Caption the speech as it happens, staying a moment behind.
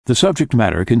The subject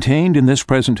matter contained in this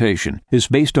presentation is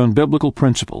based on biblical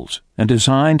principles and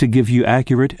designed to give you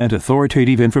accurate and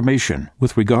authoritative information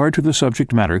with regard to the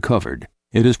subject matter covered.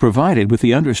 It is provided with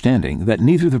the understanding that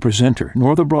neither the presenter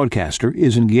nor the broadcaster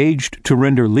is engaged to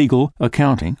render legal,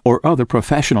 accounting, or other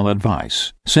professional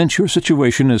advice. Since your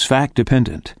situation is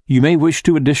fact-dependent, you may wish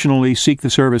to additionally seek the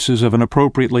services of an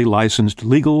appropriately licensed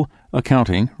legal,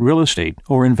 accounting, real estate,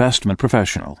 or investment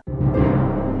professional.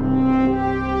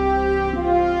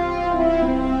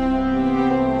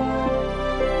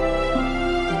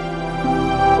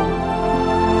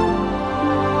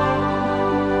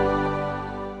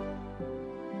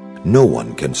 No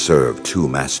one can serve two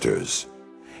masters.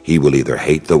 He will either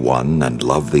hate the one and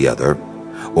love the other,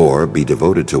 or be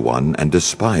devoted to one and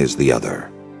despise the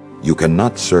other. You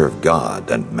cannot serve God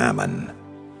and mammon.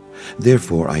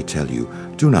 Therefore I tell you,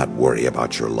 do not worry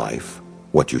about your life,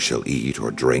 what you shall eat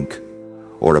or drink,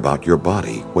 or about your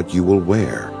body, what you will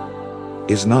wear.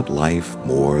 Is not life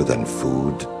more than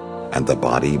food, and the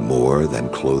body more than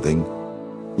clothing?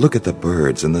 Look at the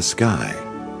birds in the sky.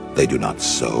 They do not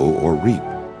sow or reap.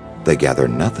 They gather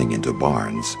nothing into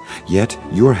barns, yet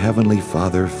your heavenly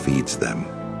Father feeds them.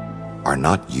 Are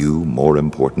not you more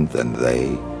important than they?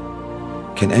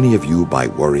 Can any of you, by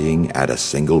worrying, add a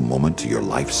single moment to your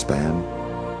lifespan?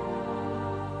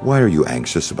 Why are you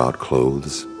anxious about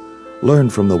clothes? Learn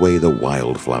from the way the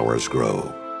wildflowers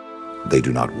grow. They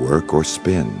do not work or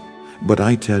spin, but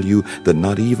I tell you that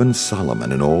not even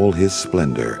Solomon in all his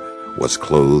splendor was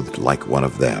clothed like one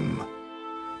of them.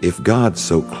 If God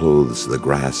so clothes the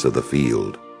grass of the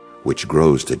field, which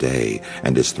grows today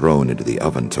and is thrown into the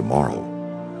oven tomorrow,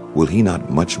 will he not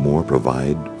much more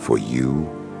provide for you,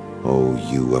 O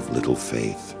you of little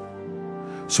faith?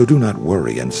 So do not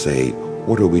worry and say,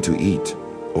 what are we to eat?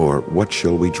 Or what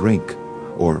shall we drink?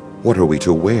 Or what are we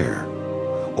to wear?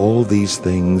 All these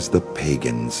things the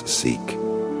pagans seek.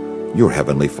 Your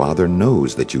heavenly Father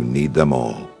knows that you need them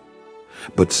all.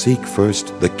 But seek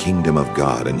first the kingdom of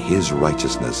God and his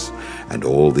righteousness, and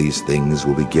all these things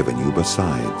will be given you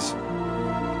besides.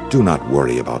 Do not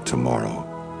worry about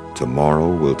tomorrow. Tomorrow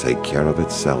will take care of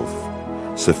itself.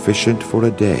 Sufficient for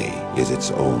a day is its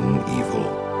own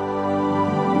evil.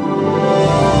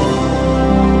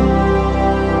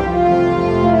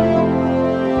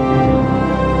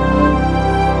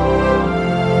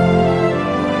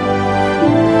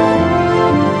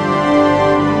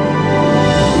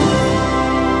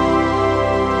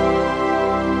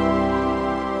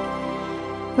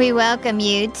 We welcome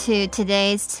you to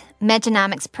today's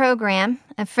Mejanomics program.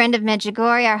 A Friend of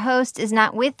Medjugorje, our host, is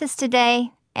not with us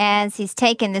today as he's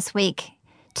taken this week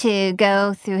to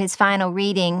go through his final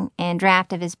reading and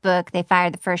draft of his book, They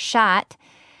Fired the First Shot,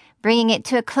 bringing it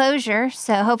to a closure,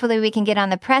 so hopefully we can get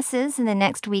on the presses in the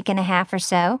next week and a half or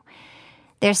so.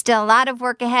 There's still a lot of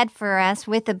work ahead for us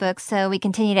with the book, so we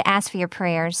continue to ask for your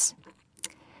prayers.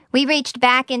 We reached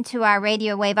back into our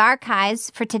Radio Wave archives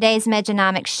for today's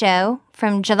Mejanomics show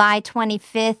from July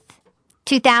 25th,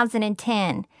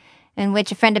 2010, in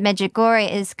which A Friend of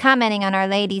Medjugorje is commenting on Our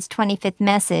Lady's 25th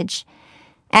message.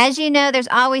 As you know, there's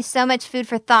always so much food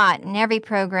for thought in every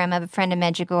program of A Friend of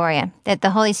Medjugorje that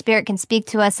the Holy Spirit can speak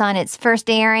to us on its first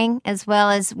airing, as well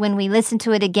as when we listen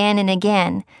to it again and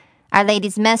again. Our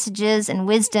Lady's messages and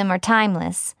wisdom are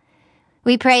timeless.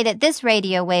 We pray that this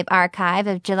Radio Wave archive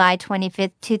of July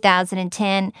 25th,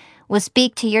 2010 will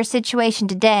speak to your situation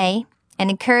today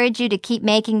and encourage you to keep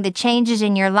making the changes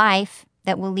in your life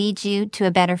that will lead you to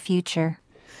a better future.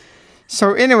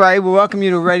 So anyway, we welcome you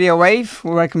to Radio Wave.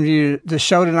 We welcome you to the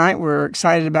show tonight. We're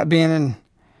excited about being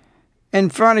in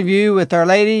front of you with Our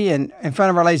Lady and in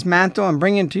front of Our Lady's mantle and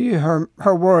bringing to you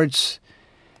her words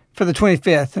for the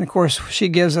 25th. And of course, she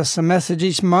gives us a message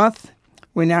each month.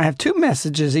 We now have 2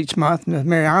 messages each month, and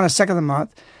Mariana's second of the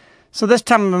month. So this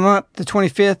time of the month, the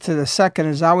 25th to the 2nd,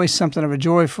 is always something of a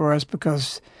joy for us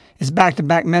because it's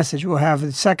back-to-back message. We'll have the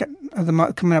 2nd of the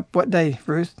month coming up, what day,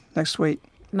 Ruth, next week?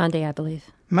 Monday, I believe.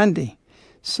 Monday.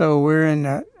 So we're in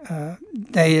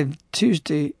day of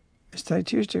Tuesday. Is today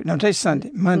Tuesday? No, today's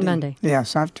Sunday. Monday. Yeah,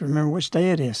 so I have to remember which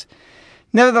day it is.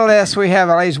 Nevertheless, we have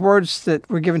Our Lady's words that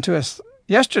were given to us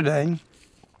yesterday.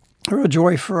 A real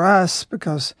joy for us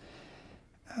because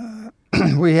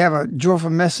we have a joyful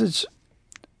message.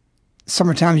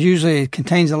 Summertime usually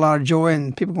contains a lot of joy,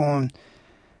 and people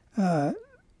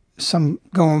some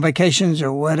go on vacations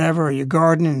or whatever, or you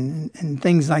garden and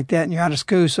things like that, and you're out of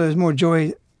school, so there's more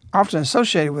joy often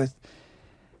associated with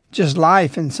just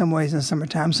life in some ways in the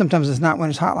summertime. Sometimes it's not when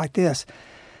it's hot like this.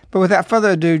 But without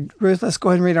further ado, Ruth, let's go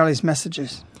ahead and read all these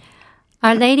messages.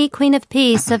 Our Lady Queen of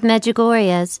Peace of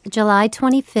Medjugorje's July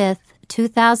 25th,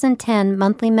 2010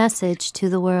 monthly message to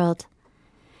the world.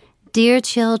 Dear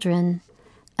children,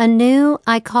 anew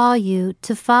I call you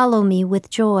to follow me with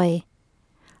joy.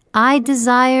 I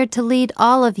desire to lead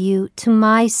all of you to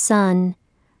my Son,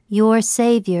 your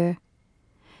Savior.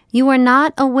 You are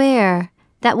not aware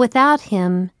that without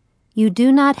him you do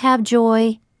not have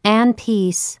joy and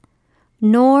peace,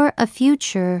 nor a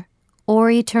future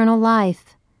or eternal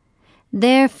life.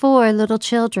 Therefore, little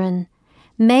children,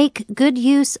 make good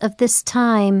use of this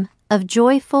time of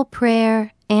joyful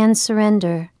prayer and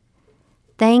surrender.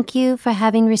 Thank you for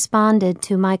having responded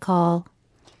to my call.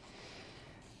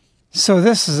 So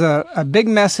this is a big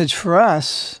message for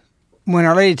us when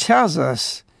Our Lady tells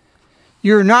us,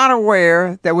 you're not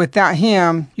aware that without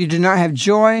him you do not have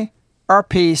joy or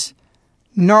peace,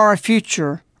 nor a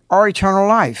future or eternal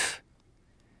life.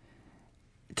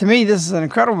 To me, this is an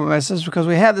incredible message because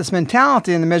we have this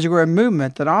mentality in the Medjugorje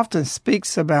movement that often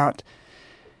speaks about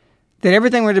that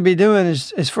everything we're to be doing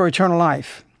is for eternal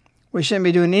life. We shouldn't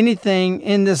be doing anything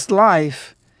in this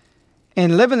life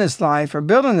and living this life or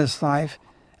building this life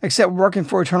except working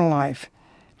for eternal life.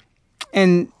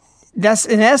 And that's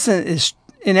in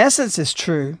essence is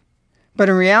true, but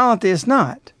in reality it's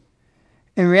not.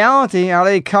 In reality, Our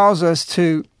Lady calls us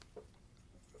to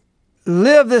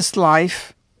live this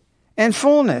life in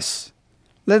fullness,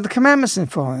 live the commandments in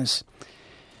fullness.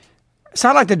 So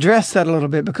I'd like to address that a little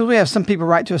bit because we have some people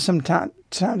write to us from time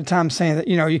to time saying that,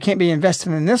 you can't be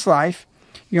investing in this life.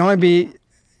 You only be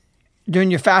doing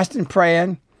your fasting,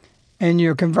 praying, and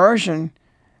your conversion.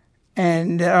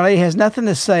 And Our Lady has nothing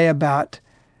to say about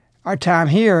our time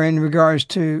here in regards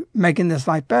to making this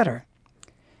life better.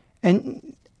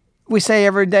 And we say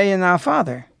every day in Our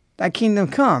Father, thy kingdom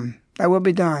come, thy will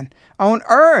be done on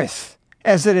earth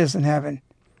as it is in heaven.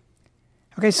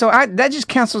 Okay, so that just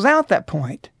cancels out that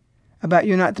point about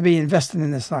you not to be invested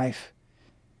in this life.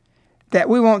 That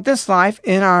we want this life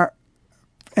in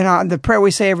the prayer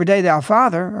we say every day to Our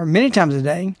Father, or many times a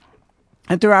day,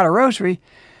 and throughout our rosary,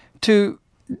 to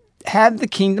have the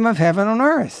kingdom of heaven on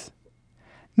earth.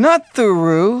 Not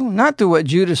through what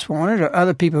Judas wanted or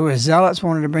other people who were zealots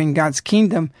wanted to bring God's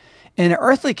kingdom in an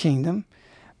earthly kingdom,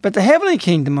 but the heavenly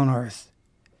kingdom on earth.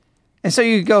 And so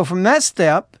you go from that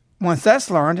step, once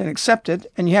that's learned and accepted,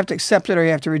 and you have to accept it or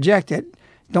you have to reject it.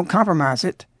 Don't compromise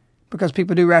it, because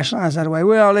people do rationalize that away.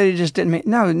 Well, Our Lady just didn't mean...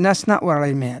 No, that's not what Our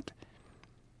Lady meant.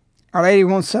 Our Lady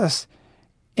wants us,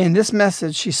 in this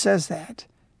message, she says that,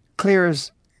 clear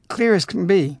as can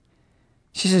be.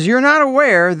 She says, you're not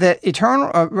aware that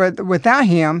without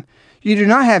him, you do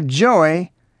not have joy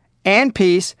and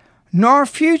peace, nor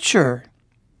future.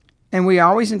 And we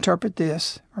always interpret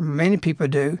this, or many people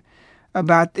do,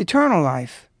 about eternal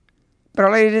life. But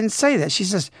Our Lady didn't say that. She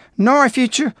says, nor a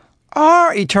future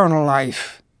or eternal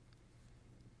life.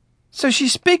 So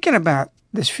she's speaking about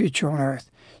this future on earth.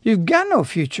 You've got no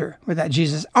future without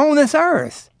Jesus on this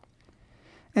earth.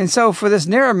 And so for this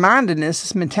narrow-mindedness,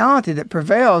 this mentality that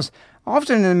prevails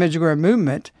often in the Medjugorje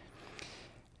movement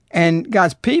and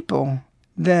God's people,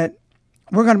 that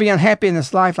we're going to be unhappy in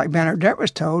this life like Bernadette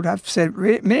was told. I've said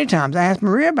many times, I asked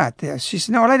Maria about this. She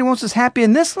said, no, Our Lady wants us happy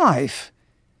in this life.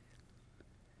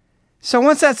 So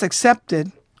once that's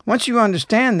accepted, once you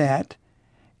understand that,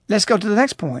 let's go to the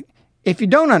next point. If you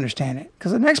don't understand it,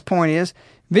 because the next point is,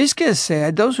 Visca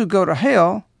said, those who go to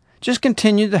hell just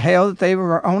continue the hell that they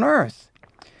were on earth.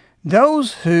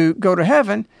 Those who go to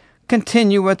heaven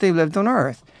continue what they lived on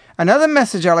earth. Another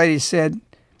message Our Lady said,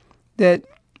 that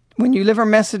when you live her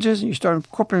messages and you start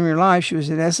incorporating your life, she was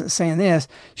in essence saying this.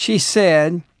 She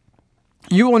said,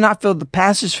 you will not fill the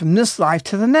passage from this life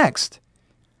to the next.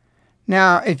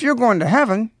 Now, if you're going to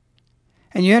heaven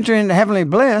and you enter into heavenly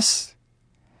bliss,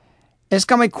 it's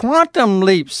going to be quantum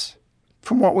leaps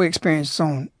from what we experience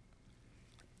on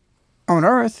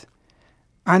earth.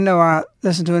 I know I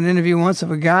listened to an interview once of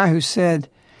a guy who said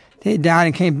he died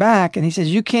and came back, and he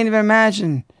says, you can't even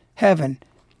imagine heaven.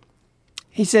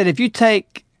 He said, if you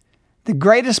take the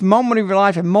greatest moment of your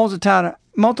life and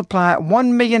multiply it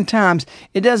 1 million times,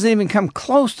 it doesn't even come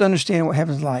close to understanding what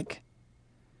heaven's like.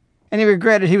 And he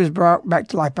regretted he was brought back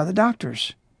to life by the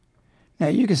doctors. Now,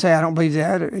 you can say, I don't believe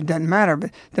that, or it doesn't matter, but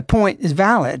the point is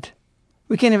valid.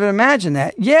 We can't even imagine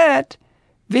that. Yet,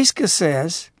 Visca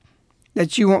says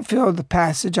that you won't fill the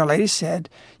passage, Our Lady said,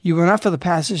 you will not fill the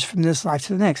passage from this life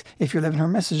to the next if you're living her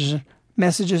messages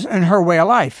and her way of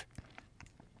life.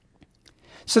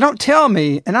 So don't tell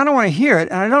me, and I don't want to hear it,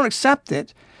 and I don't accept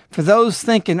it, for those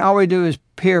thinking all we do is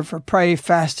here for prayer,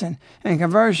 fasting, and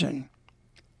conversion.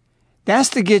 That's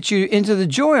to get you into the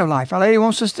joy of life. Our Lady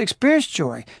wants us to experience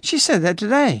joy. She said that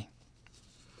today.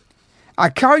 I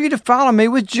call you to follow me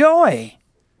with joy.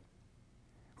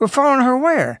 We're following her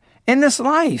where? In this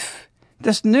life.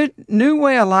 this new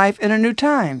way of life in a new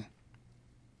time.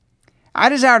 I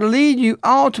desire to lead you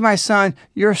all to my Son,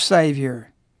 your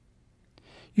Savior.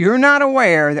 You're not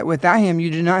aware that without him you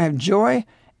do not have joy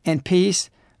and peace,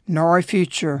 nor a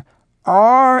future,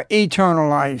 or eternal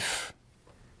life.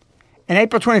 On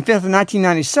April 25th of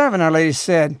 1997, Our Lady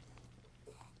said,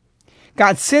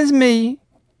 God sends me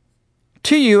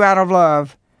to you out of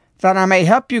love, that I may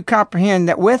help you comprehend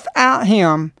that without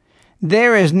him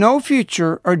there is no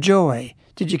future or joy.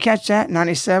 Did you catch that?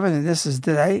 97, and this is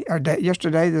today, or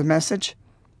yesterday, the message.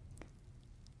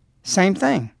 Same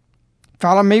thing.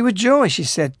 Follow me with joy, she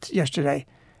said yesterday.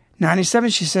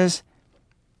 97, she says,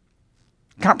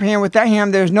 comprehend without him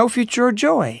there's no future or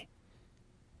joy.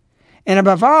 And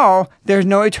above all, there's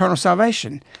no eternal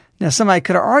salvation. Now, somebody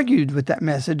could have argued with that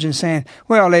message and saying,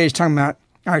 well, lady's talking about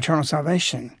our eternal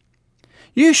salvation.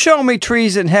 You show me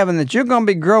trees in heaven that you're going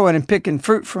to be growing and picking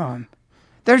fruit from.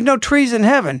 There's no trees in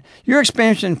heaven. You're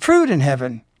experiencing fruit in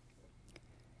heaven.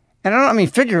 And I don't mean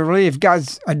figuratively, if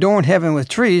God's adorned heaven with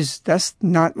trees, that's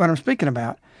not what I'm speaking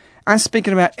about. I'm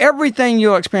speaking about everything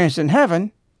you'll experience in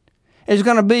heaven is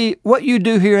going to be what you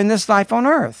do here in this life on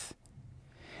earth.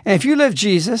 And if you live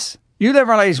Jesus, you live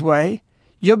Our Lady's way,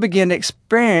 you'll begin to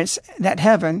experience that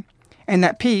heaven and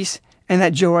that peace and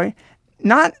that joy.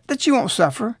 Not that you won't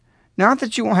suffer, not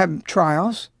that you won't have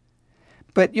trials,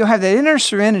 but you'll have that inner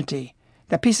serenity,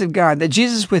 that peace of God, that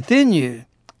Jesus is within you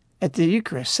at the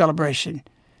Eucharist celebration.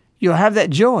 You'll have that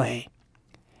joy,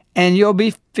 and you'll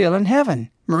be feeling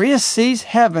heaven. Maria sees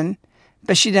heaven,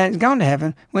 but she hasn't gone to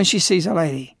heaven when she sees Our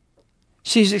Lady.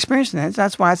 She's experiencing that.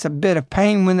 That's why it's a bit of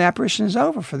pain when the apparition is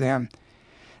over for them.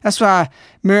 That's why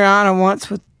Mariana once,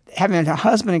 with having a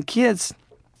husband and kids,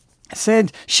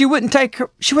 said she wouldn't take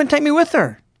me with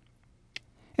her.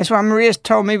 That's why Maria's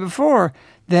told me before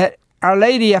that Our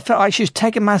Lady, I felt like she was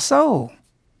taking my soul.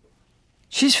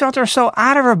 She's felt her soul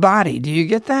out of her body. Do you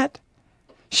get that?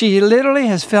 She literally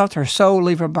has felt her soul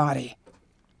leave her body.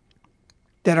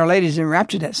 That Our Lady's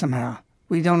enraptured that somehow.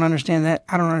 We don't understand that.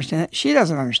 I don't understand that. She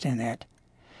doesn't understand that.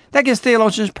 That gives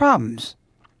theologians problems.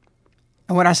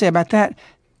 And what I say about that,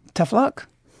 tough luck.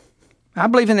 I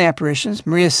believe in the apparitions.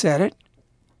 Maria said it.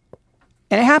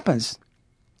 And it happens.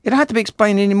 It don't have to be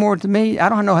explained anymore to me. I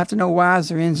don't have to know whys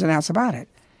or ins and outs about it.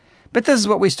 But this is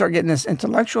what we start getting, this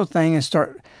intellectual thing, and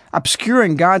start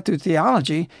obscuring God through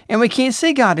theology, and we can't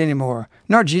see God anymore,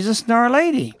 nor Jesus, nor Our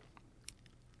Lady.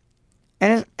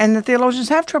 And the theologians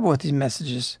have trouble with these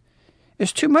messages.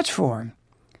 It's too much for them.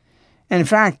 And in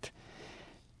fact,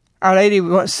 Our Lady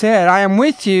once said, I am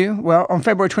with you, well, on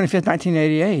February 25th,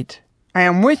 1988, I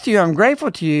am with you, I'm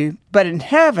grateful to you, but in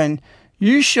heaven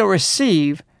you shall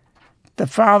receive the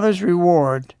Father's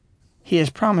reward he has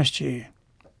promised you.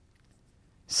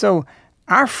 So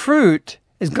our fruit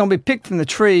is going to be picked from the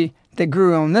tree that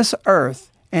grew on this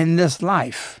earth and this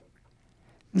life.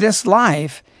 This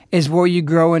life is where you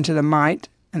grow into the might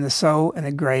and the soul and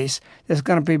the grace that's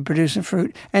going to be producing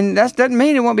fruit. And that doesn't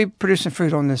mean it won't be producing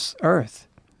fruit on this earth.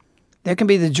 There can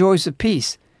be the joys of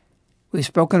peace. We've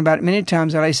spoken about it many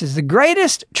times. Our Lady says the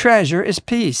greatest treasure is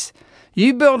peace.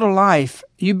 You build a life.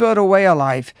 You build a way of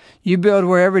life. You build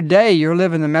where every day you're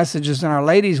living the messages in Our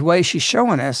Lady's way she's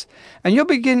showing us, and you'll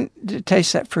begin to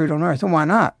taste that fruit on earth. And why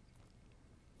not?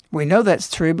 We know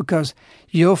that's true because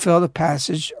you'll feel the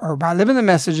passage, or by living the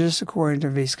messages, according to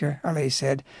Viska, Our Lady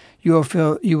said, you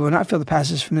will not feel the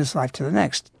passage from this life to the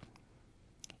next.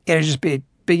 It'll just be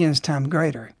begins time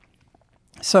greater.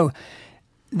 So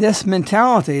this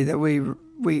mentality that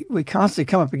we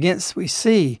constantly come up against, we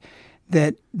see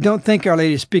that don't think Our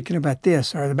Lady is speaking about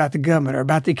this or about the government or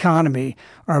about the economy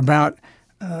or about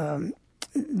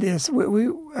this.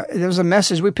 There was a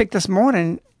message we picked this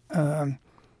morning that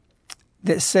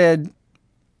said,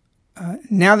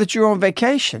 now that you're on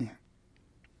vacation,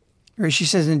 or she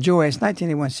says enjoy. It's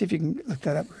 1981. See if you can look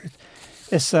that up, Ruth.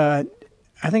 It's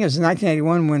I think it was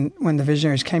 1981 when the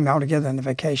visionaries came all together on the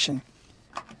vacation.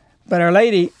 But Our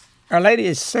Lady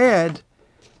has said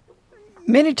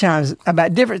many times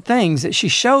about different things that she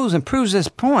shows and proves this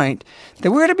point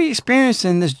that we're to be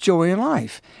experiencing this joy in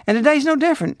life. And today's no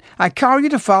different. I call you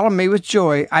to follow me with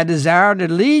joy. I desire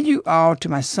to lead you all to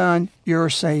my Son, your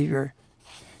Savior.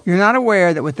 You're not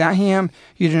aware that without him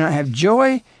you do not have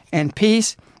joy and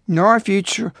peace, nor a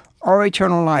future or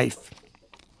eternal life.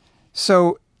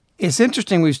 So it's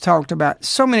interesting, we've talked about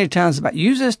so many times about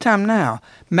use this time now.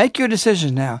 Make your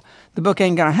decisions now. The book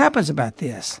Ain't Gonna Happens about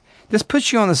this. This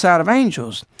puts you on the side of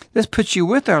angels. This puts you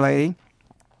with Our Lady.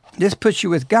 This puts you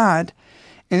with God.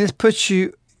 And this puts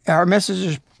you, our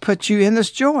messages put you in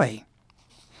this joy.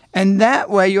 And that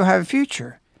way you'll have a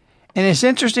future. And it's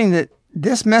interesting that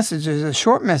this message is a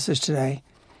short message today.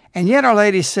 And yet Our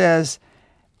Lady says,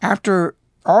 after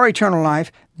our eternal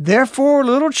life, therefore,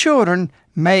 little children,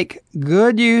 make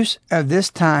good use of this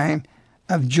time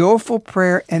of joyful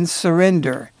prayer and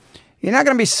surrender. You're not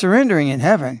going to be surrendering in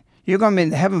heaven. You're going to be in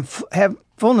the have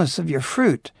fullness of your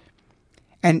fruit.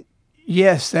 And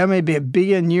yes, there may be 1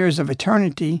 billion years of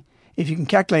eternity, if you can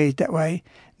calculate it that way,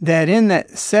 that in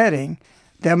that setting,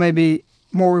 there may be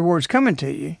more rewards coming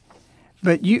to you.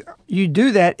 But you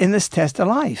do that in this test of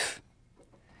life.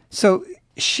 So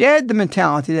shed the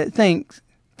mentality that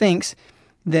thinks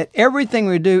that everything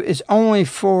we do is only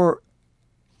to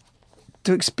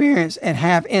experience and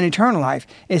have in eternal life.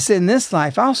 It's in this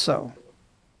life also.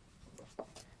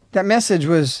 That message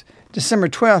was December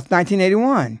 12th,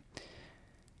 1981.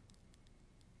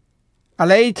 A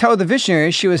lady told the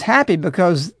visionary she was happy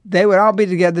because they would all be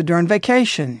together during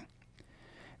vacation.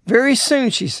 Very soon,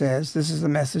 she says, this is the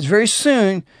message, very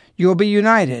soon you'll be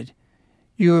united.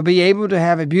 You will be able to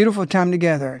have a beautiful time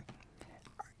together.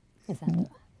 Is that the one?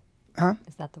 Huh?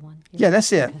 Is that the one? Yeah,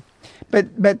 that's it. Okay.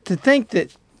 But to think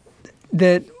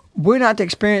that we're not to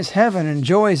experience heaven and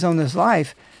joys on this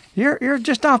life, you're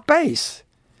just off base.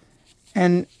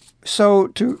 And so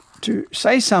to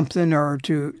say something or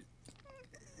to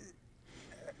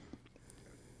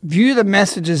view the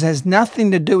messages has nothing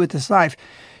to do with this life,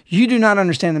 you do not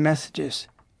understand the messages.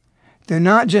 They're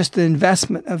not just the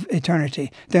investment of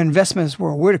eternity. They're investments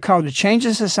where we're called to change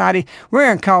the society.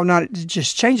 We're called not to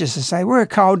just change the society. We're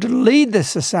called to lead the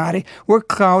society. We're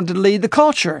called to lead the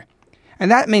culture.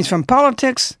 And that means from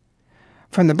politics,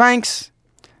 from the banks,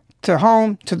 to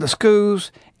home, to the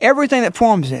schools, everything that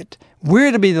forms it.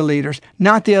 We're to be the leaders,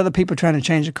 not the other people trying to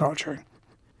change the culture.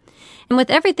 And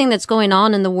with everything that's going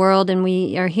on in the world, and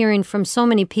we are hearing from so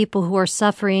many people who are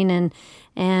suffering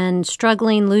and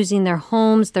struggling, losing their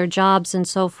homes, their jobs, and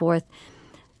so forth,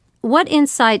 what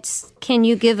insights can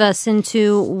you give us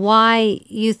into why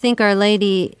you think Our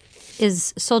Lady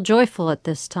is so joyful at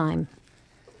this time?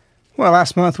 Well,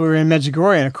 last month we were in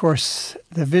Medjugorje, and of course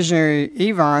the visionary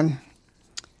Ivan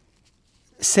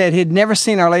said he'd never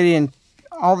seen Our Lady in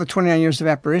all the 29 years of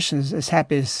apparitions as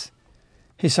happy as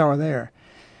he saw her there.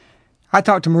 I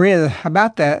talked to Maria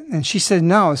about that, and she said,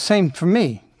 no, same for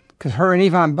me, because her and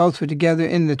Ivan both were together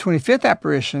in the 25th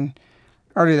apparition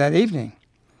earlier that evening.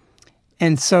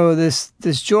 And so this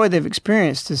joy they've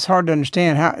experienced is hard to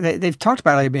understand. How they've talked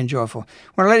about Our Lady being joyful.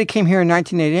 When Our Lady came here in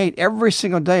 1988, every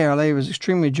single day Our Lady was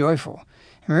extremely joyful.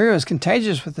 And Maria was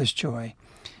contagious with this joy.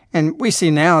 And we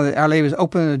see now that Our Lady was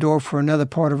opening the door for another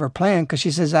part of her plan, because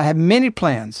she says, I have many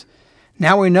plans.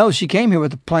 Now we know she came here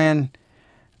with a plan,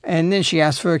 and then she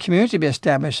asked for a community to be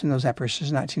established in those apparitions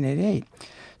in 1988.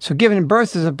 So giving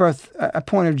birth is a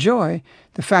point of joy.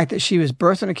 The fact that she was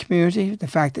birthed in a community, the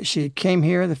fact that she came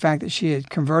here, the fact that she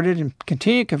had converted and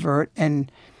continued to convert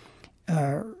and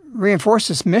reinforced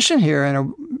this mission here in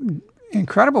an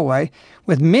incredible way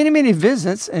with many, many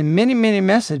visits and many, many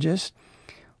messages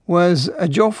was a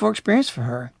joyful experience for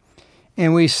her.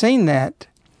 And we've seen that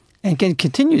and can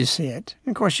continue to see it.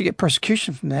 And of course, you get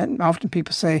persecution from that. And often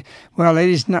people say, well,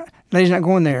 lady's not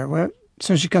going there. Well, as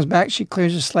soon as she comes back, she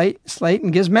clears the slate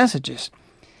and gives messages.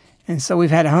 And so we've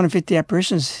had 150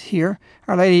 apparitions here.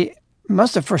 Our Lady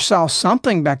must have foresaw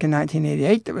something back in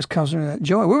 1988 that was causing her that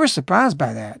joy. We were surprised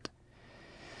by that.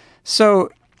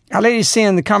 So Our Lady's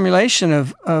seeing the cumulation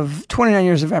of 29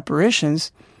 years of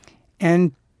apparitions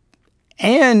and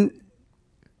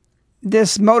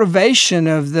this motivation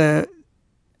of the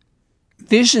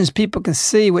visions people can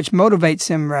see, which motivates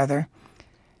them rather,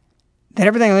 that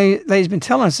everything Lady's been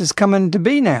telling us is coming to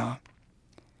be now.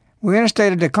 We're in a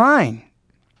state of decline.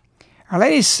 Our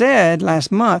Lady said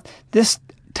last month, this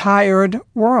tired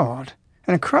world,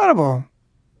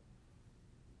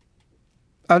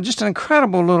 just an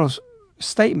incredible little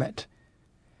statement.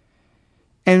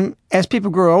 And as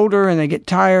people grow older and they get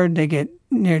tired, they get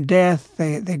near death,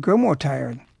 they grow more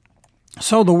tired.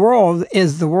 So the world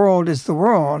is the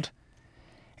world,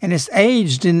 and it's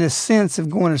aged in this sense of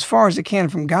going as far as it can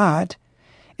from God.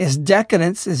 Its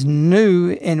decadence is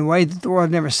new in a way that the world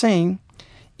had never seen.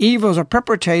 Evils are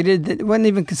perpetrated that wasn't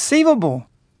even conceivable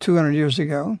 200 years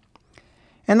ago.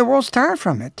 And the world's tired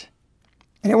from it.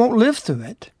 And it won't live through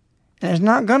it. And it's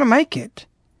not going to make it.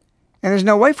 And there's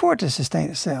no way for it to sustain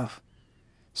itself.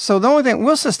 So the only thing that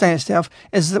will sustain itself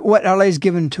is what Our Lady's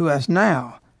given to us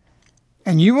now.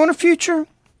 And you want a future?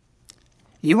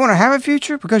 You want to have a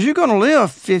future? Because you're going to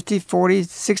live 50, 40,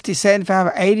 60,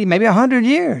 75, 80, maybe 100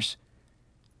 years.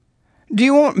 Do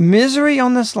you want misery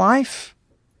on this life?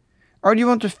 Or do you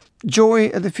want the joy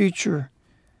of the future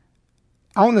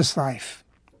on this life?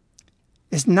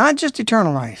 It's not just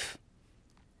eternal life.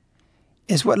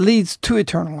 It's what leads to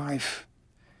eternal life.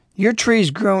 Your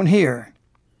tree's grown here.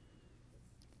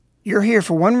 You're here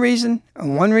for one reason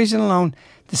and one reason alone,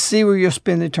 to see where you'll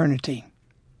spend eternity.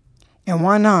 And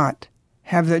why not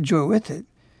have that joy with it?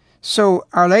 So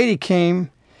Our Lady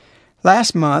came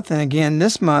last month and again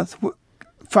this month.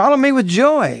 Follow me with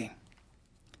joy.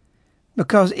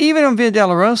 Because even on Via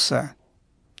Dolorosa,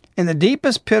 in the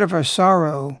deepest pit of her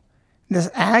sorrow, this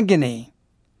agony,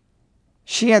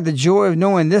 she had the joy of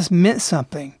knowing this meant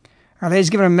something. Our Lady's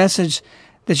given a message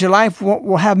that your life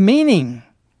will have meaning.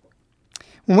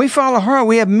 When we follow her,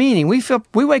 we have meaning.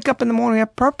 We wake up in the morning, we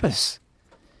have purpose.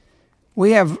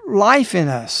 We have life in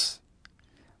us.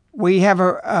 We have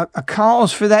a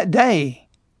cause for that day.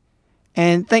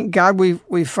 And thank God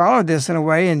we followed this in a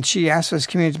way, and she asked for this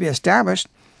community to be established,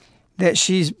 that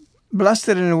she's blessed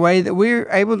it in a way that we're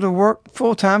able to work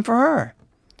full-time for her.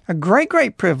 A great,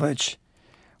 great privilege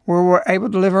where we're able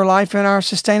to live our life in our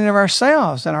sustaining of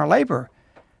ourselves and our labor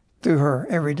through her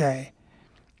every day.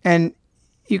 And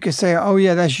you could say, oh,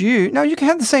 yeah, that's you. No, you can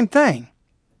have the same thing.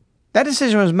 That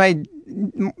decision was made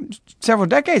several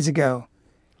decades ago,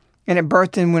 and it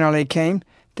birthed in when Our Lady came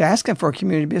to asking for a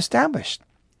community to be established.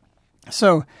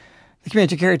 So the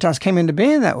Community Caritas came into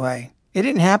being that way. It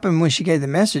didn't happen when she gave the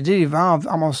message. It evolved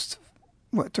almost,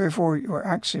 3 or 4, or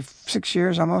actually 6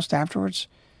 years almost afterwards.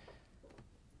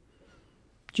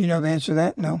 Do you know the answer to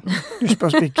that? No. You're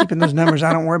supposed to be keeping those numbers.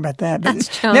 I don't worry about that. But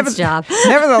that's Joan's job.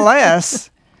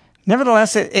 Nevertheless,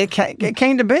 it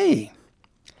came to be.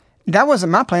 That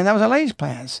wasn't my plan. That was Our Lady's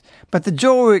plans. But the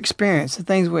joy we experience, the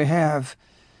things we have,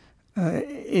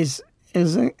 is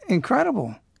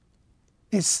incredible.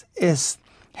 It's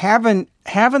having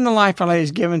the life Our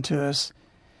Lady's given to us,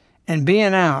 and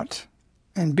being out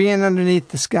and being underneath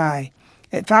the sky.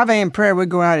 At 5 a.m. prayer, we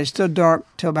go out. It's still dark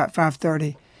till about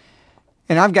 5:30.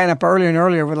 And I've gotten up earlier and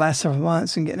earlier over the last several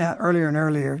months, and getting out earlier and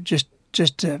earlier just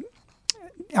to.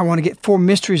 I want to get 4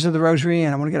 mysteries of the Rosary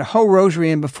in. I want to get a whole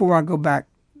Rosary in before I go back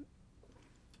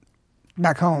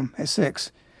home at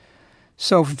 6.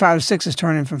 So from 5 to 6 is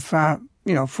turning from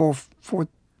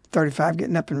 4:35,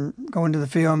 getting up and going to the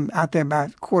field. I'm out there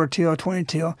about 1/4 till, 20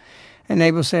 till, and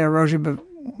able to say a Rosary, but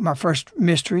my first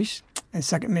mysteries and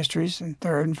second mysteries and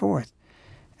third and fourth.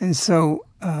 And so,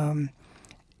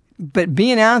 but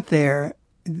being out there,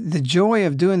 the joy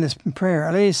of doing this in prayer.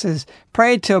 Our Lady says,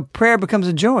 pray till prayer becomes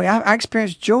a joy. I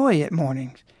experience joy at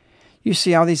mornings. You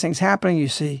see all these things happening. You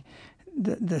see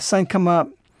the sun come up.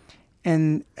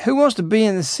 And who wants to be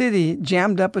in the city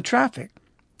jammed up with traffic?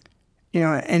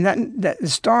 And that the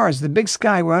stars, the big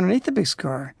sky, we're underneath the big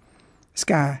sky.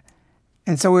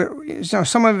 And so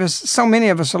so many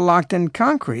of us are locked in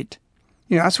concrete.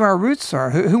 That's where our roots are.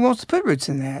 Who wants to put roots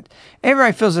in that?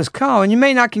 Everybody feels this call, and you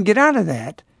may not can get out of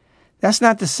that. That's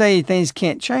not to say things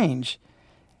can't change.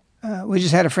 We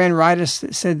just had a friend write us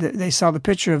that said that they saw the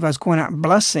picture of us going out and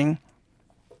blessing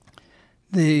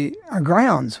our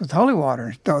grounds with holy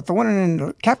water, throwing it in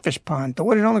the catfish pond,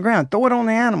 throwing it on the ground, throw it on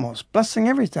the animals, blessing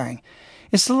everything.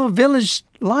 It's a little village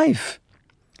life.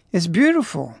 It's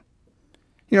beautiful.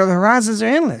 The horizons are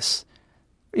endless.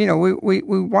 We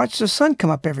watch the sun come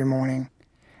up every morning.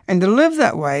 And to live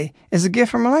that way is a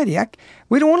gift from Our Lady.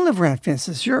 We don't want to live around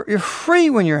fences. You're free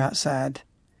when you're outside.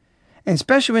 And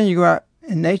especially when you go out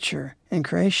in nature and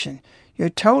creation. You're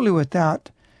totally without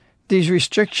these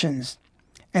restrictions.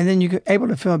 And then you're able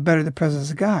to feel better the presence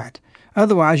of God.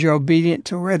 Otherwise, you're obedient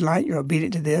to a red light. You're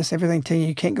obedient to this. Everything telling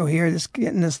you can't go here. Just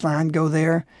get in this line. Go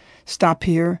there. Stop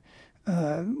here.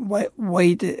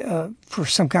 Wait for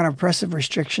some kind of oppressive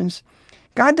restrictions.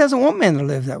 God doesn't want men to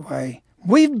live that way.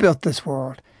 We've built this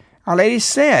world. Our Lady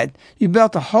said, you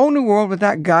built a whole new world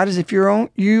without God as if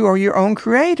you are your own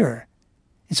creator.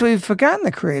 And so we've forgotten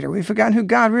the creator. We've forgotten who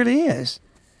God really is.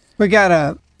 We got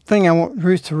a thing I want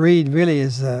Ruth to read really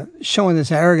is showing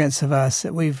this arrogance of us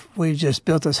that we've just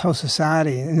built this whole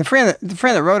society. And the friend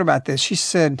that wrote about this, she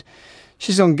said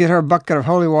she's going to get her a bucket of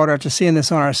holy water after seeing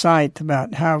this on our site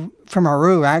about how, from our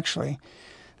rule actually,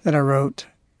 that I wrote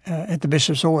at the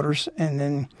bishop's orders, and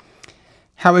then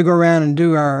how we go around and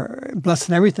do our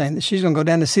blessing everything. That she's going to go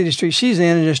down the city street she's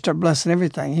in and just start blessing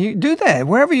everything. You do that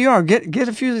wherever you are. Get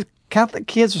a few Catholic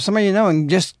kids or somebody and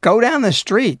just go down the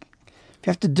street. If you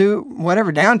have to do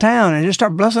whatever downtown and just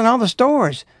start blessing all the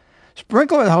stores.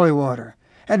 Sprinkle with holy water.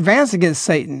 Advance against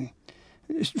Satan.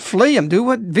 Flee him. Do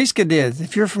what Visca did.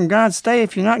 If you're from God, stay.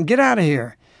 If you're not, get out of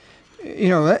here.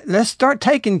 Let's start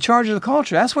taking charge of the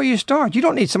culture. That's where you start. You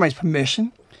don't need somebody's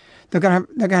permission. They're gonna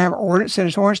have ordinance in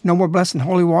its ordinance. No more blessing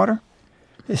holy water.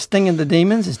 It's stinging the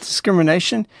demons. It's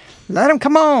discrimination. Let them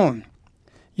come on.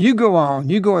 You go on.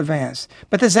 You go advance.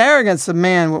 But this arrogance of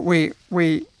man, we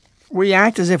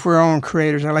act as if we're our own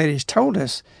creators. Our Lady's told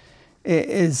us,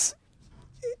 is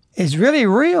really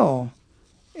real.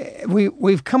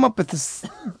 We've come up with this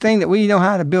thing that we know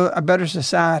how to build a better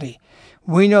society.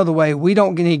 We know the way. We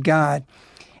don't need God.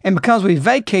 And because we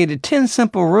vacated 10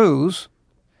 simple rules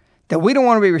that we don't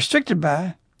want to be restricted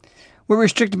by, we're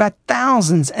restricted by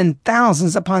thousands and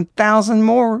thousands upon thousands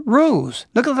more rules.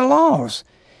 Look at the laws.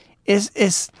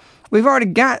 We've already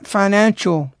got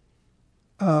financial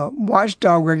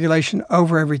watchdog regulation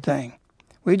over everything.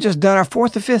 We've just done our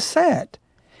 4th or 5th set.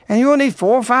 And you will need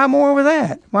 4 or 5 more over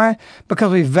that. Why?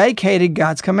 Because we vacated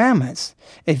God's commandments.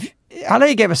 I know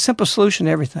you gave a simple solution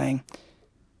to everything.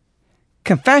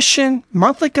 Confession,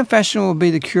 monthly confession will be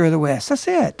the cure of the West. That's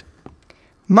it.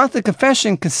 Monthly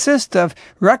confession consists of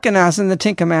recognizing the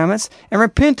 10 commandments and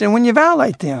repenting when you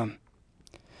violate them.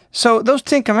 So those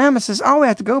 10 commandments is all we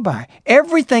have to go by.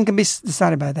 Everything can be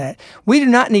decided by that. We do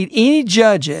not need any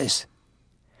judges,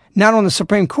 not on the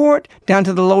Supreme Court, down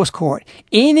to the lowest court.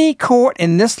 Any court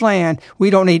in this land, we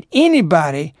don't need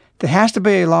anybody that has to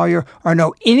be a lawyer or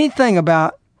know anything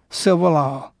about civil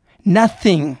law.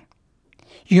 Nothing.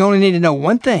 You only need to know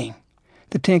one thing,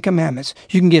 the 10 commandments.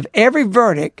 You can give every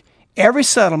verdict, every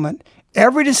settlement,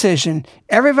 every decision,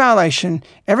 every violation,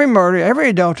 every murder, every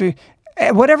adultery,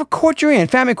 whatever court you're in,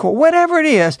 family court, whatever it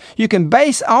is, you can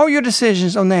base all your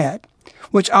decisions on that,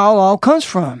 which all comes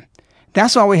from.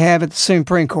 That's why we have at the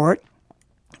Supreme Court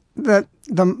the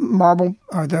marble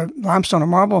or the limestone or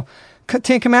marble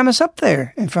 10 commandments up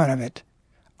there in front of it.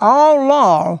 All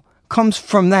law comes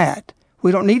from that.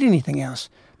 We don't need anything else.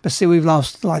 But see, we've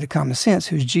lost the light of common sense,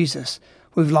 who's Jesus.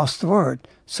 We've lost the word,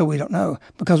 so we don't know,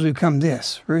 because we've become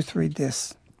this. Ruth, read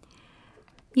this.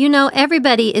 You know,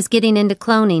 everybody is getting into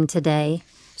cloning today.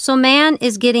 So man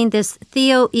is getting this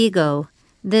theo-ego,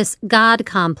 this God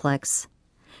complex.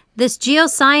 This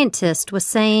geoscientist was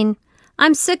saying,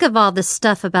 I'm sick of all this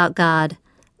stuff about God.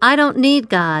 I don't need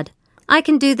God. I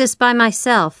can do this by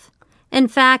myself. In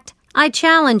fact, I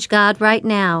challenge God right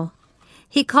now.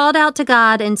 He called out to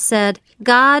God and said,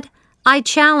 God, I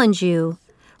challenge you.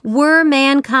 We're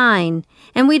mankind,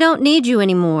 and we don't need you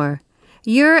anymore.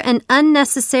 You're an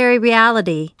unnecessary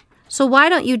reality, so why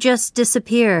don't you just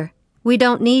disappear? We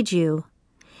don't need you.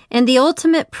 And the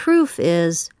ultimate proof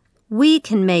is, we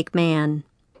can make man.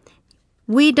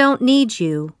 We don't need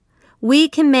you. We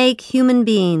can make human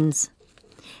beings.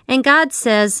 And God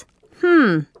says,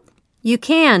 you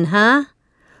can, huh?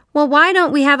 Well, why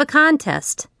don't we have a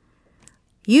contest?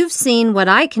 You've seen what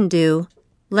I can do.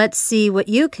 Let's see what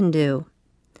you can do.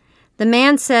 The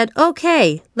man said,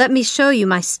 okay, let me show you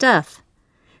my stuff.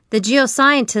 The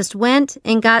geoscientist went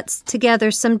and got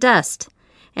together some dust.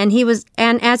 And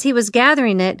as he was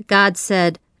gathering it, God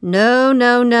said,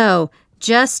 no,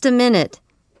 just a minute.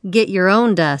 Get your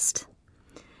own dust.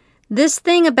 This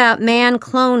thing about man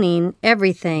cloning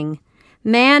everything,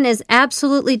 man is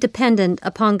absolutely dependent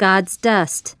upon God's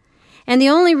dust. And the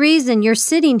only reason you're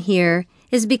sitting here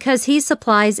is because he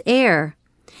supplies air.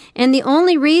 And the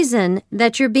only reason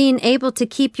that you're being able to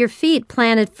keep your feet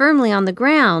planted firmly on the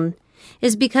ground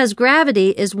is because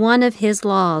gravity is one of his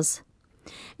laws.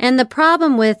 And the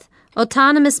problem with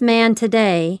autonomous man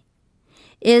today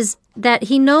is that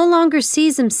he no longer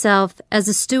sees himself as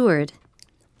a steward.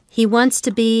 He wants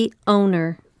to be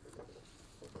owner.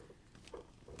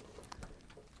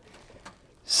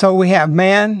 So we have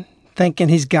man thinking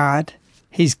he's God.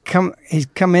 He's come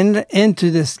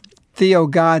into this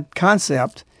theo-God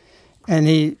concept, and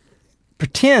he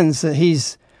pretends that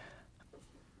he's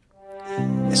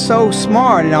so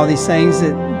smart in all these things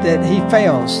that he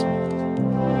fails.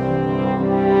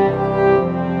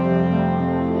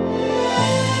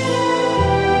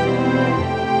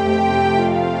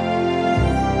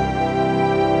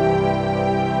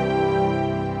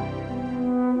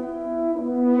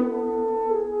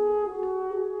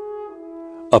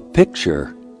 A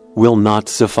picture will not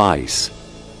suffice.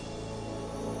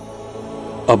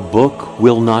 A book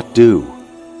will not do.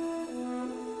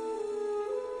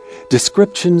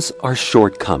 Descriptions are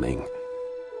shortcoming.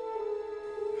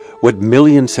 What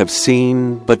millions have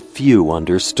seen, but few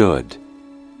understood.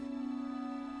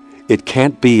 It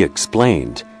can't be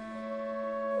explained.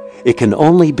 It can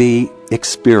only be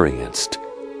experienced.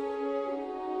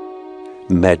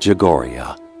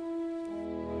 Medjugorje.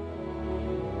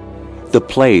 The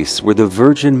place where the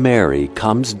Virgin Mary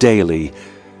comes daily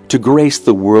to grace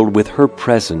the world with her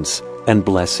presence and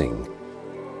blessing.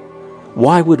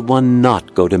 Why would one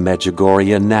not go to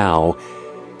Medjugorje now,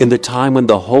 in the time when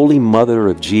the Holy Mother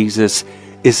of Jesus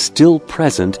is still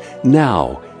present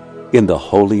now in the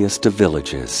holiest of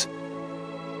villages?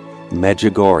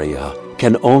 Medjugorje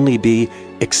can only be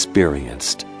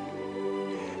experienced.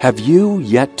 Have you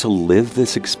yet to live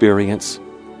this experience?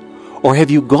 Or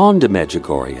have you gone to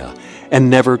Medjugorje and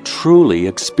never truly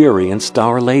experienced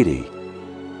Our Lady?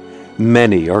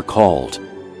 Many are called,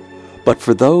 but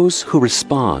for those who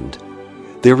respond,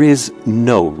 there is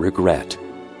no regret.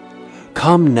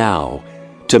 Come now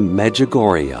to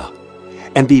Medjugorje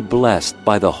and be blessed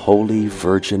by the Holy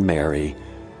Virgin Mary,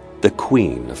 the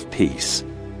Queen of Peace.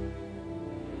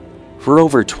 For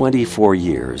over 24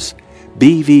 years,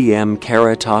 BVM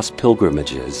Caritas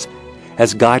Pilgrimages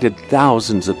has guided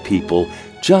thousands of people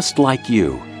just like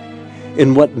you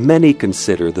in what many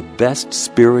consider the best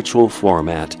spiritual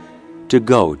format to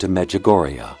go to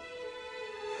Medjugorje.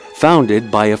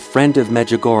 Founded by A Friend of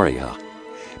Medjugorje,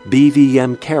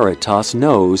 BVM Caritas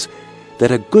knows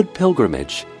that a good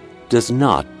pilgrimage does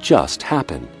not just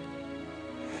happen.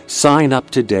 Sign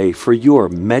up today for your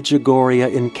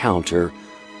Medjugorje encounter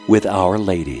with Our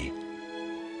Lady.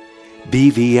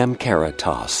 BVM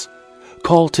Caritas.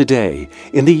 Call today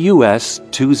in the U.S.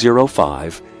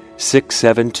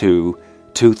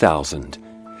 205-672-2000,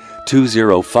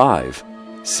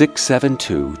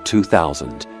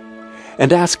 205-672-2000,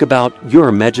 and ask about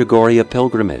your Medjugorje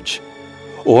pilgrimage.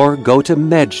 Or go to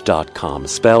mej.com,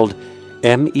 spelled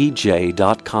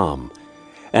MEJ.com,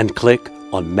 and click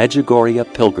on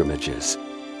Medjugorje Pilgrimages.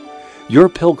 Your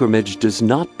pilgrimage does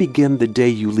not begin the day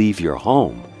you leave your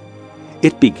home.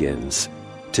 It begins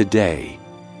today.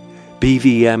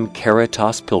 BVM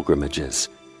Caritas Pilgrimages,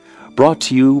 brought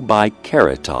to you by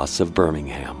Caritas of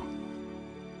Birmingham.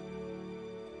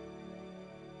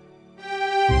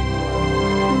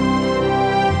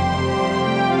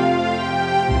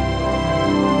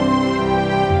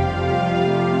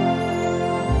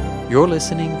 You're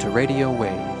listening to Radio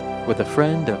WAVE with A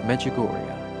Friend of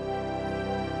Medjugorje.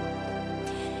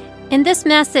 In this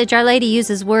message, Our Lady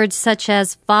uses words such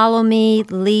as follow me,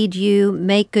 lead you,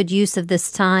 make good use of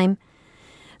this time.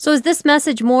 So is this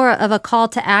message more of a call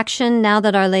to action now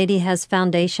that Our Lady has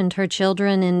foundationed her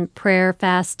children in prayer,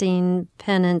 fasting,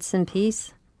 penance, and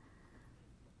peace?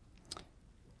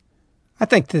 I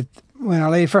think that when Our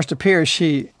Lady first appeared,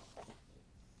 she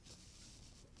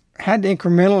had to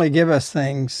incrementally give us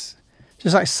things,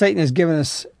 just like Satan has given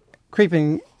us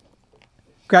creeping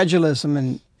gradualism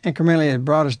and incrementally has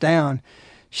brought us down.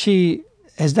 She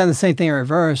has done the same thing in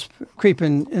reverse,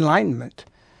 creeping enlightenment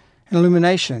and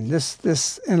illumination.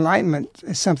 This enlightenment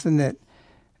is something that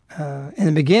in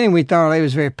the beginning we thought Our Lady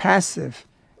was very passive.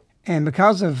 And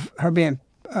because of her being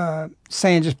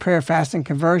saying just prayer, fasting,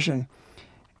 conversion,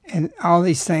 and all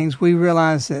these things, we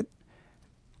realized that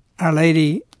Our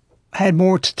Lady had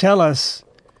more to tell us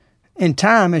in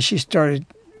time as she started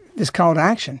this call to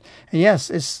action. And yes,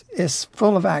 it's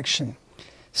full of action.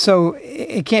 So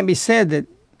it can't be said that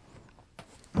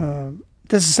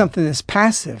this is something that's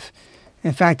passive.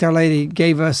 In fact, Our Lady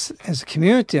gave us as a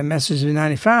community a message in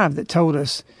 95 that told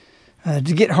us to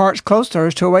get hearts close to her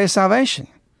is to a way of salvation.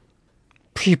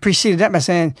 She preceded that by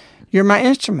saying, you're my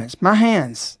instruments, my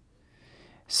hands.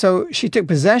 So she took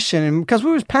possession, and because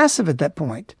we was passive at that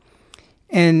point,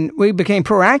 and we became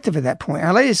proactive at that point.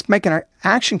 Our Lady's making our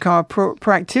action call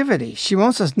proactivity. She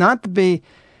wants us not to be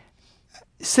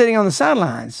sitting on the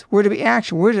sidelines. We're to be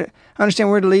action. We're to understand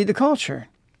where to lead the culture.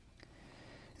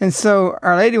 And so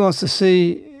Our Lady wants to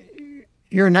see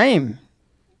your name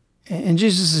in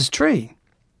Jesus' tree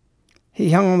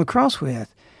He hung on the cross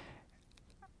with.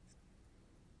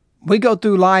 We go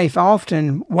through life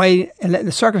often, wait and let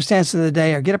the circumstances of the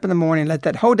day, or get up in the morning, let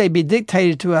that whole day be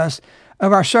dictated to us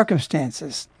of our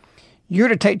circumstances. You're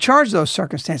to take charge of those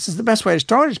circumstances. The best way to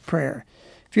start is prayer.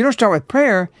 If you don't start with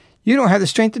prayer, you don't have the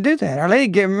strength to do that. Our Lady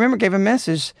gave a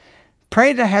message,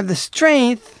 pray to have the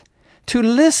strength to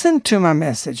listen to my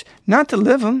message, not to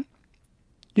live them.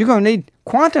 You're going to need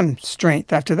quantum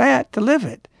strength after that to live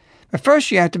it. But first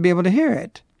you have to be able to hear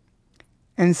it.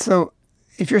 And so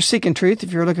if you're seeking truth,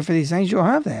 if you're looking for these things, you'll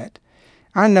have that.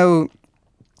 I know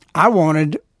I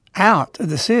wanted out of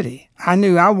the city. I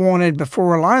knew I wanted,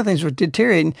 before a lot of things were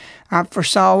deteriorating, I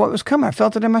foresaw what was coming. I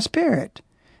felt it in my spirit.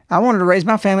 I wanted to raise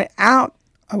my family out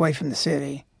away from the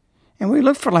city. And we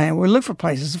looked for land. We looked for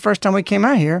places. The first time we came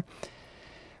out here,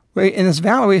 in this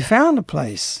valley, we found a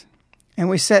place. And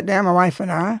we sat down, my wife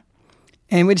and I,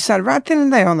 and we decided right then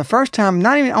and there, on the first time,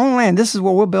 not even on land, this is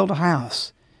where we'll build a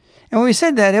house. And when we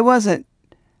said that, it wasn't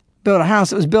build a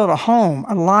house, it was build a home,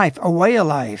 a life, a way of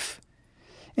life.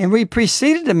 And we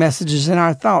preceded the messages in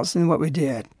our thoughts in what we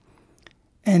did.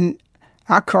 And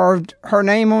I carved her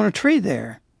name on a tree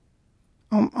there,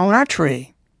 on our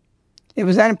tree. It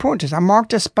was that important to us. I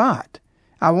marked a spot.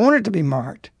 I wanted it to be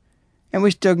marked. And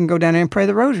we still can go down there and pray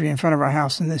the rosary in front of our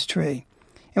house in this tree.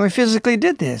 And we physically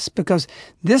did this because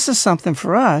this is something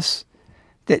for us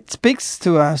that speaks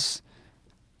to us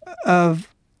of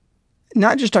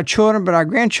not just our children, but our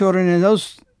grandchildren and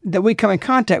those that we come in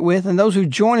contact with and those who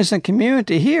join us in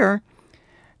community here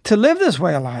to live this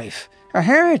way of life, our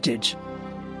heritage.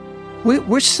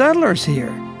 We're settlers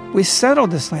here. We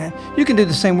settled this land. You can do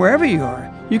the same wherever you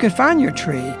are. You can find your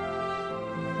tree.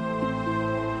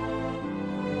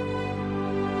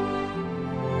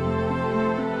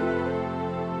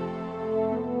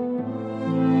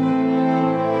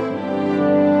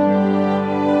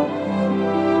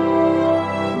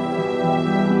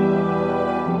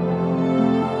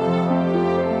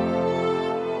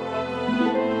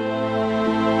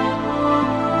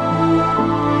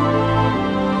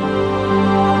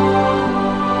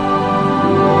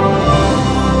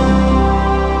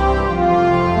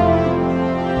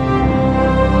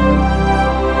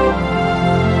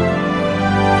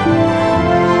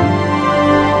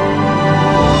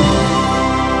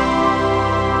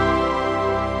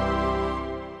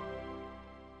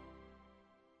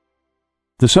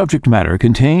 The subject matter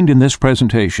contained in this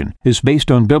presentation is based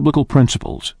on biblical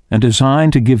principles and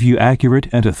designed to give you accurate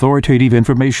and authoritative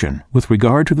information with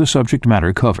regard to the subject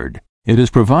matter covered. It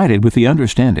is provided with the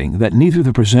understanding that neither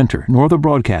the presenter nor the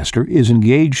broadcaster is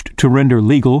engaged to render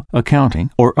legal,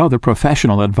 accounting, or other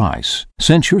professional advice.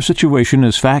 Since your situation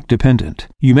is fact-dependent,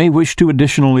 you may wish to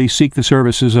additionally seek the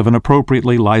services of an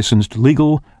appropriately licensed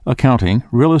legal, accounting,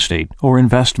 real estate, or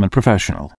investment professional.